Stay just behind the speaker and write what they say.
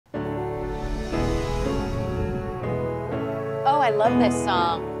I love this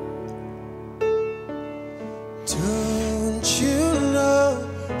song. Don't you know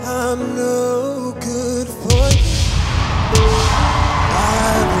I'm no good for you?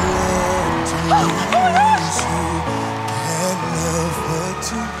 I've learned to lose you, can't love but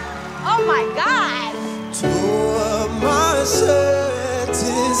you. Oh my God! Tore my shirt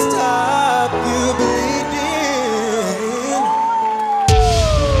to stop you bleeding,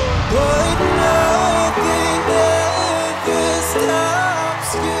 but nothing ever stops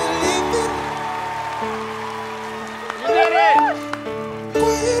you leaving.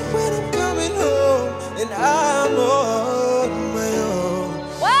 Wait when I'm coming home and I'm on my own.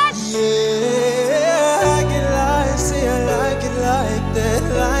 What? Yeah, I can lie, say I like it like that,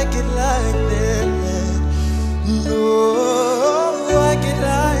 like it like that. No, I can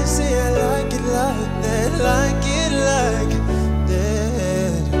lie, say I like it like that, like it like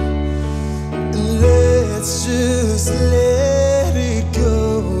that. Let's just let it go.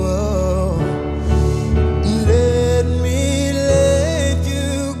 Let me let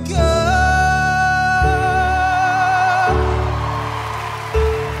you go.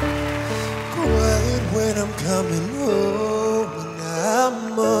 Quiet when I'm coming home and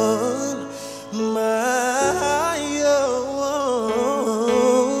I'm on my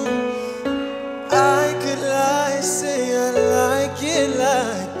own. I could lie, say I like it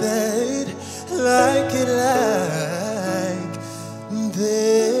like that, like it like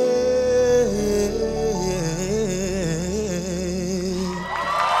that.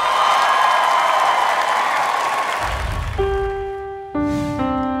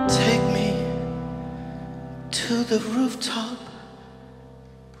 Take me to the rooftop.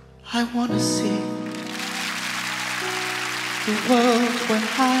 I wanna see the world when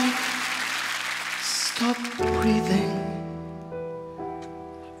I stop breathing,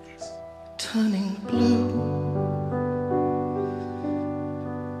 turning blue.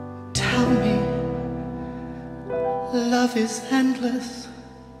 Tell me love is endless.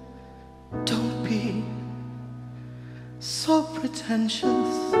 Don't be so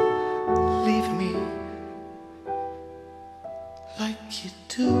pretentious. Leave me like you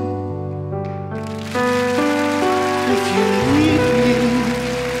do. If you need me,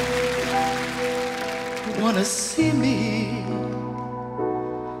 wanna see me,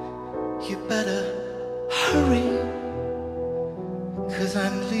 you better hurry, 'cause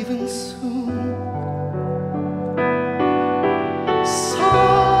I'm leaving soon.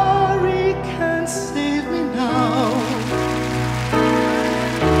 Sorry, can't save me now.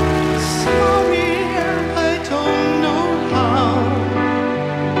 Sorry, I don't know how.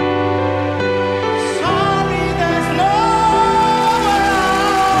 Sorry, there's nowhere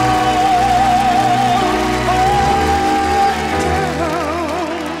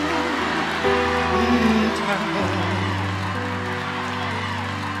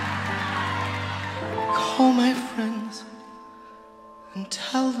Call my friends and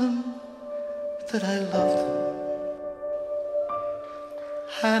tell them that I love them,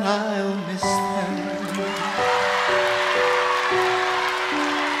 and I'll miss them.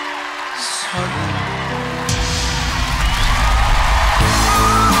 Sorry.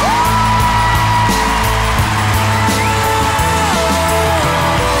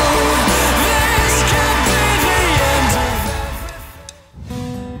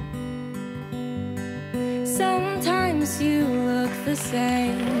 Sometimes you look the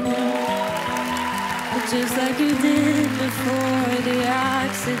same, just like you did before the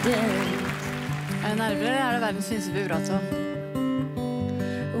accident. Nerver er det verdens fineste vibrato.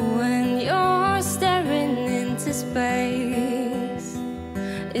 When you're staring into space,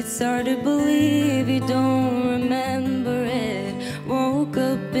 it's hard to believe you don't remember it. Woke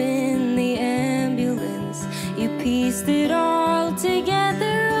up in the ambulance, you pieced it all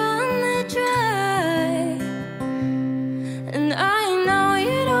together on the drive. And I know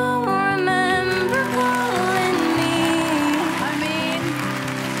you don't remember calling me. I mean,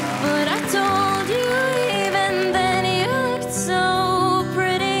 but I told you even then you looked so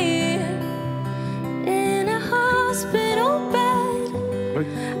pretty in a hospital bed.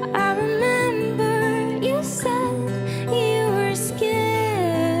 I remember you said you were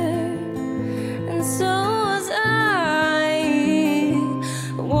scared, and so was I.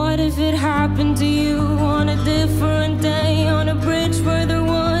 What if it happened to you on a different day, on a bridge where there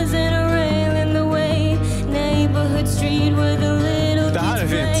wasn't a rail in the way, neighborhood street where the little kids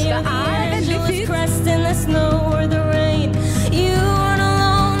play, on the Angeles crest in the snow or the rain. You weren't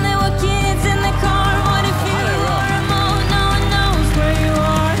alone, there were kids in the car. What if you were remote? No one knows where you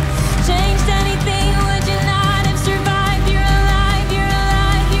are. Changed anything, would you not have survived? You're alive, you're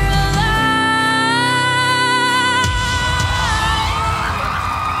alive, you're alive.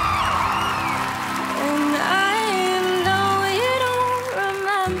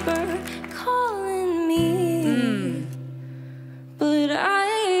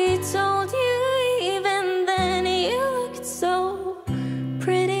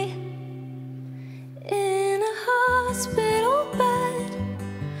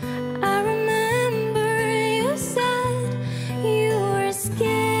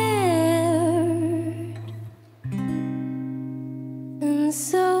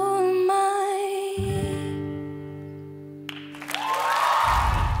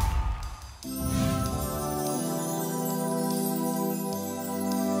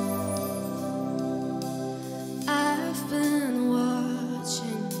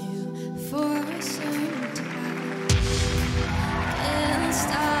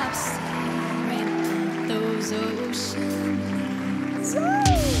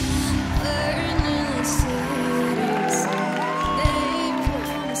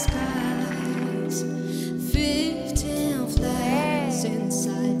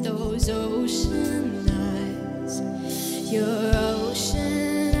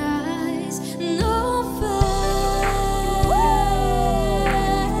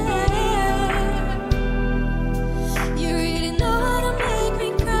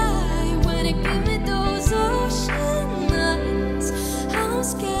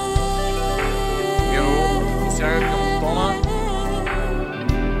 кракът към бутона.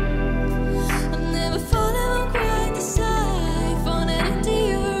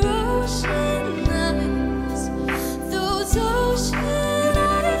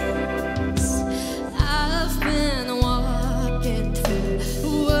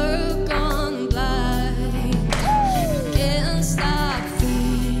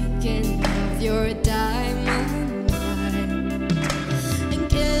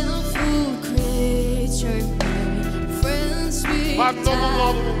 Пак много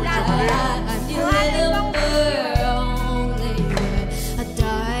обичам,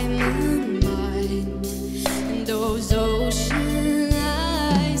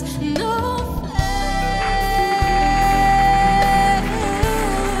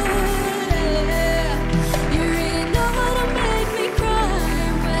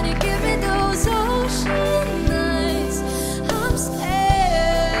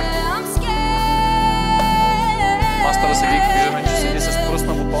 Мастера седи, виждаме, че седи с пръст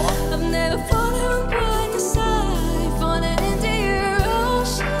на бутона.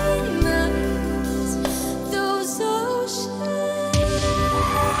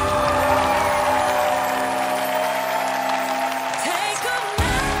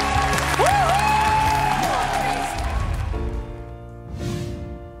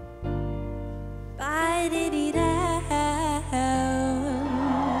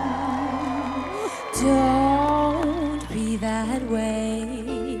 Don't be that way.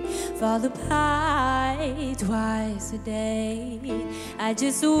 Fall apart twice a day. I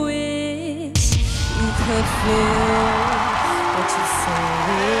just wish you could feel what you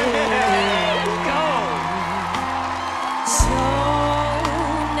say. Go! So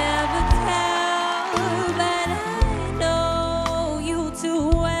never tell, but I know you too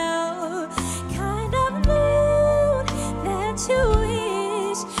well. Kind of mood that you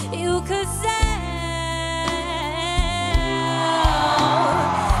wish you could say.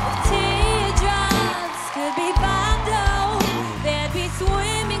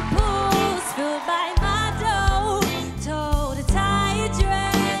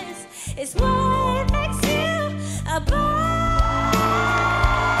 It's what makes you a boy.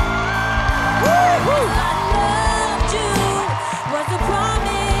 I loved you, was a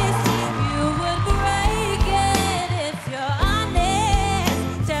promise you would break it if you're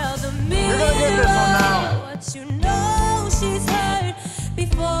honest. Tell the mirror what you know she's heard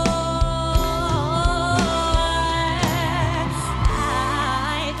before.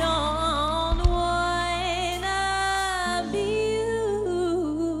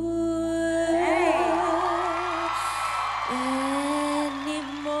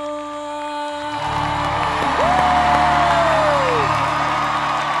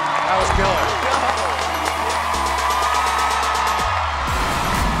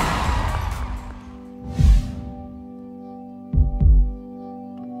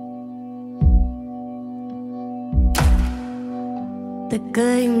 The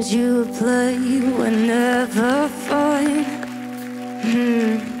games you play were never fun.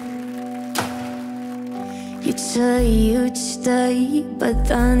 You'd say you'd stay, but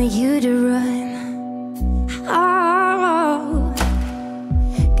then you'd run. Oh,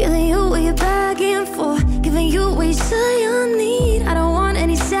 giving you what you're begging for, giving you what you say you need. I don't want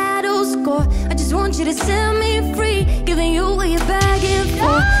any saddle score, I just want you to set me free. Giving you what you're begging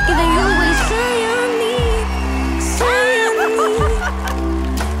for, giving you what you say you need. Say you need.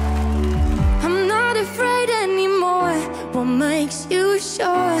 I'm not afraid anymore. What makes you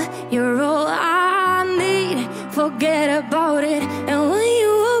sure you're all I need? Forget about it. And when you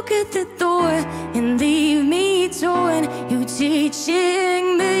walk at the door and leave me torn, you teaching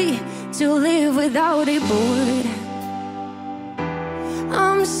me to live without a board.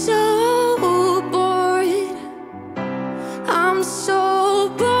 I'm so bored. I'm so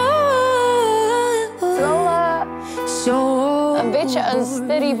bored. So een beetje een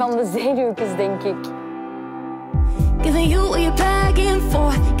sterry van de zenuwtjes, denk ik. Giving you what you're begging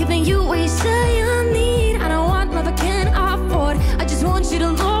for, giving you what you say you need. I don't want love I can't afford, I just want you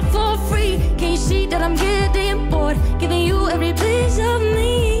to love for free. Can't you see that I'm getting bored? Giving you every piece of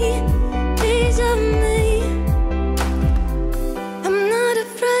me, piece of me. I'm not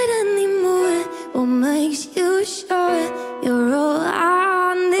afraid anymore. What makes you sure you're all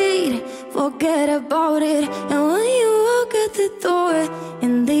I need? Forget about it. And when you walk at the door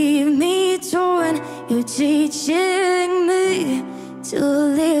and leave me torn, you're teaching me to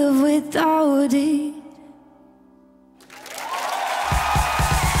live without it.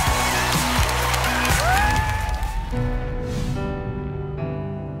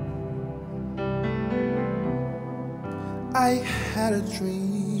 I had a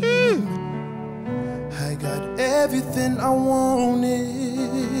dream. I got everything I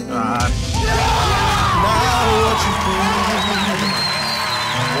wanted. Now what you think?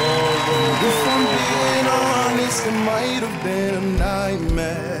 If I'm being honest, it might have been a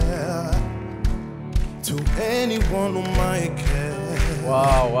nightmare to anyone who might care.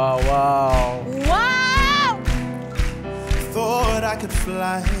 Wow, wow, wow. Wow! Thought I could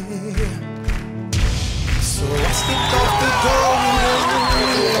fly, so I stepped off the door.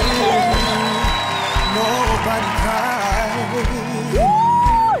 Nobody cried.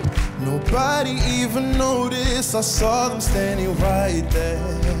 Nobody even noticed. I saw them standing right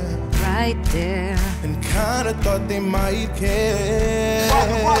there. Right there. And kinda thought they might care. I had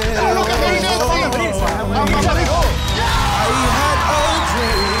a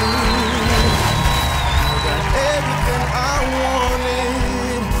dream. I got everything I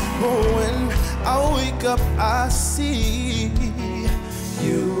wanted. But when I wake up, I see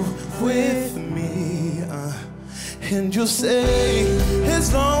you with me. And you say,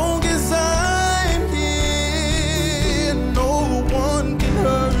 as long as I'm here, no one can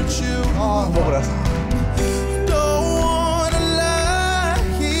hurt you. Don't wanna lie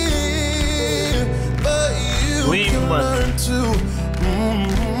here, but you can learn to.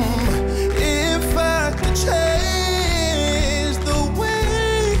 If I could change the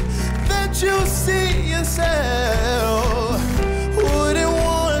way that you see yourself, wouldn't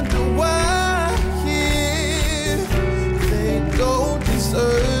wonder why they don't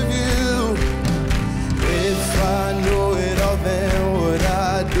deserve you. If I knew it all, then would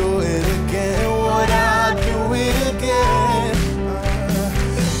I do it again? Would I do it again?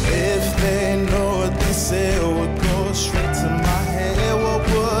 If they know what they say would go straight to my head, what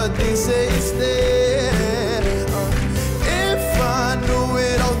would they say instead? If I knew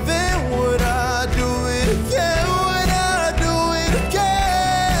it all, then would I do it again? Would I do it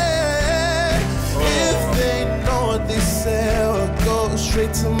again? If they know what they say would go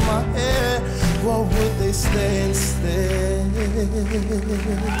straight to my head, what would they say instead?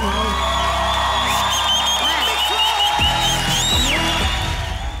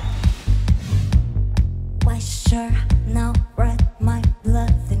 Why sure now red my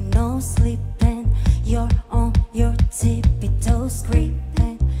blood and no sleeping. You're on your tippy toes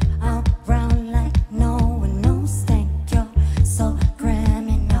creeping around like no one knows. Thank you, so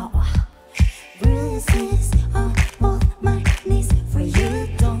criminal. Bruises on both my knees for you.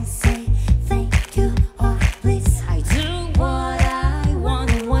 Don't say thank you or please. I do what I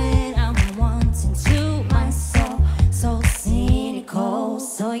want when I'm wanting to. My soul so cynical.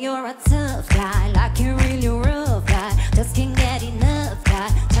 So you're a tough guy, like you're really rough guy. Just can't get enough guy.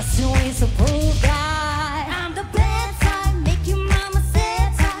 Just always a proof guy. I'm the bad type, make your mama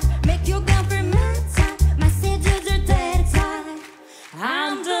sad type, make your girlfriend mad type. My schedules are dead type.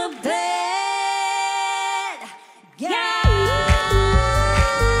 I'm the bad guy.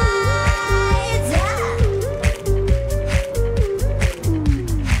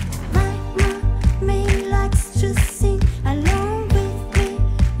 My mommy likes to sing along with me,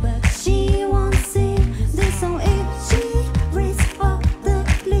 but she won't sing this song if she reads all the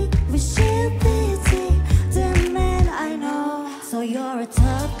lyrics. She'll pity the man I know. So you're a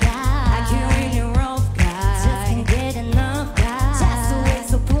tough guy, like you're really rough guy. Just can't get enough guy. Just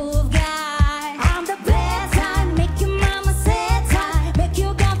always a proof guy. I'm the bad type, make your mama sad type, make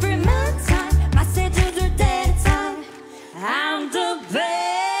your girlfriend mad type. My schedules are dead type. I'm the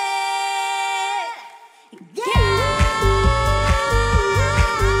bad guy.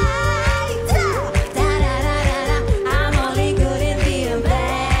 Da-da-da-da-da. I'm only good at being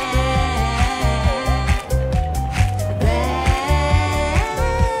bad. Bad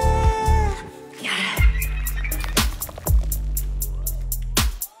guy.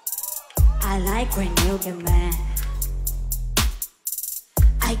 I like when you get mad.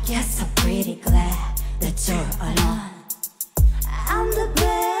 I guess I'm pretty glad that you're alone. I'm the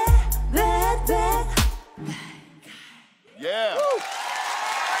bad, bad, bad. Yeah.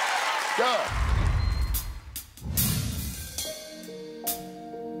 Go.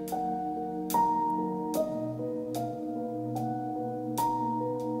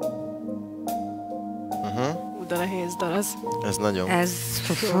 De nehéz dal az. Ez nagyon. Ez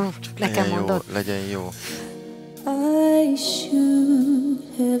nekem mondott. Legyen jó. I should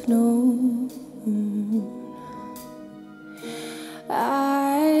have known.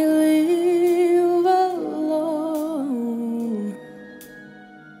 I live alone.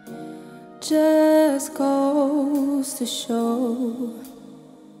 Just goes to show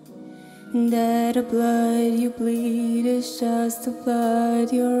that the blood you bleed is just the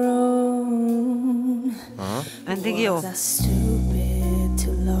blood your own. Eddig jó. Was I stupid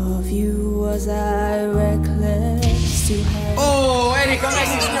to love you? Was I reckless? Oh, Erika, come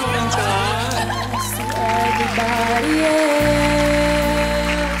si sconta? Everybody else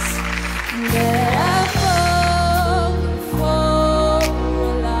that I fall for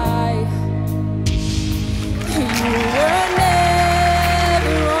life. You were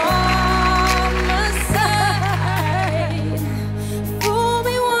never on my side. Fool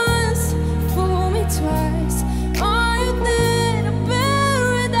me once, fool me twice. Are you in a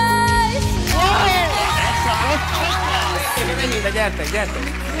paradise? Gyertek.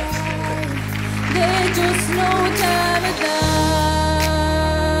 There's just no time to die.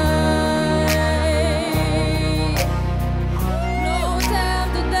 No time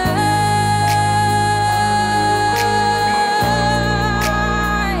to die.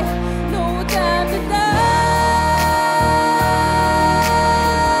 No time to die.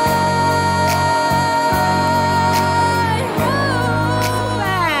 Oh,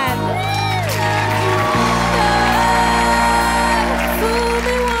 man. Fool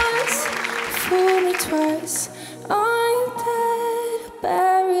me once, fool me twice. I'm dead,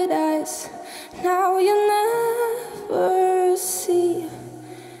 paradise. Now you never see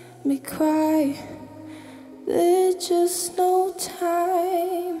me cry. There's just no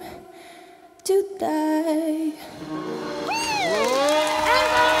time to die.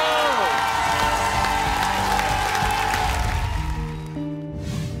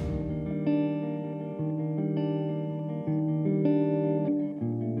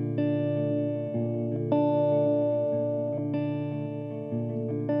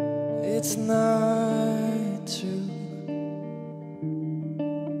 It's not true.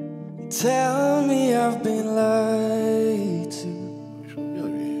 Tell me I've been lied to.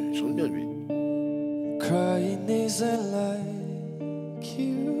 Crying isn't like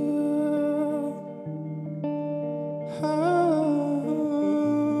you. Oh.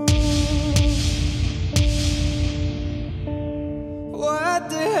 What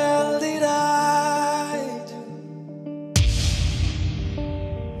the hell did I do?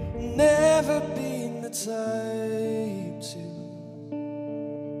 Never been the type to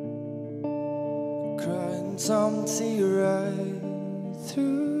cry and empty right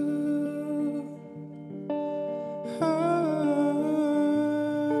through.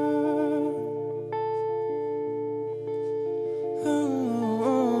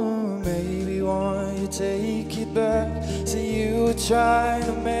 Maybe want you take it back. So you were trying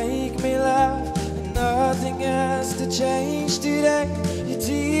to make me laugh, and nothing has to change today. You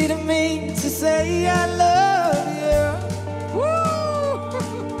didn't mean to say I love you. Woo!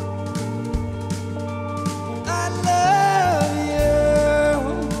 I love you,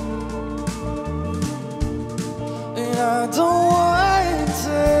 and I don't want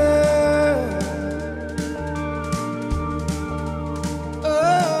to.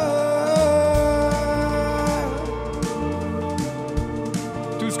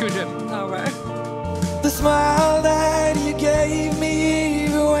 Tout ce que j'aime. Ah ouais. The smile that you gave me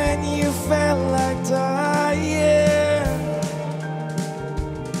even when you felt like dying.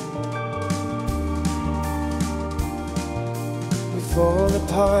 We fall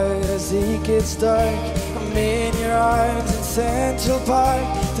apart as it gets dark. I'm in your arms in Central Park.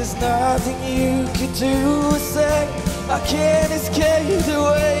 There's nothing you could do or say. I can't escape the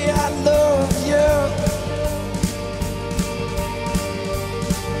way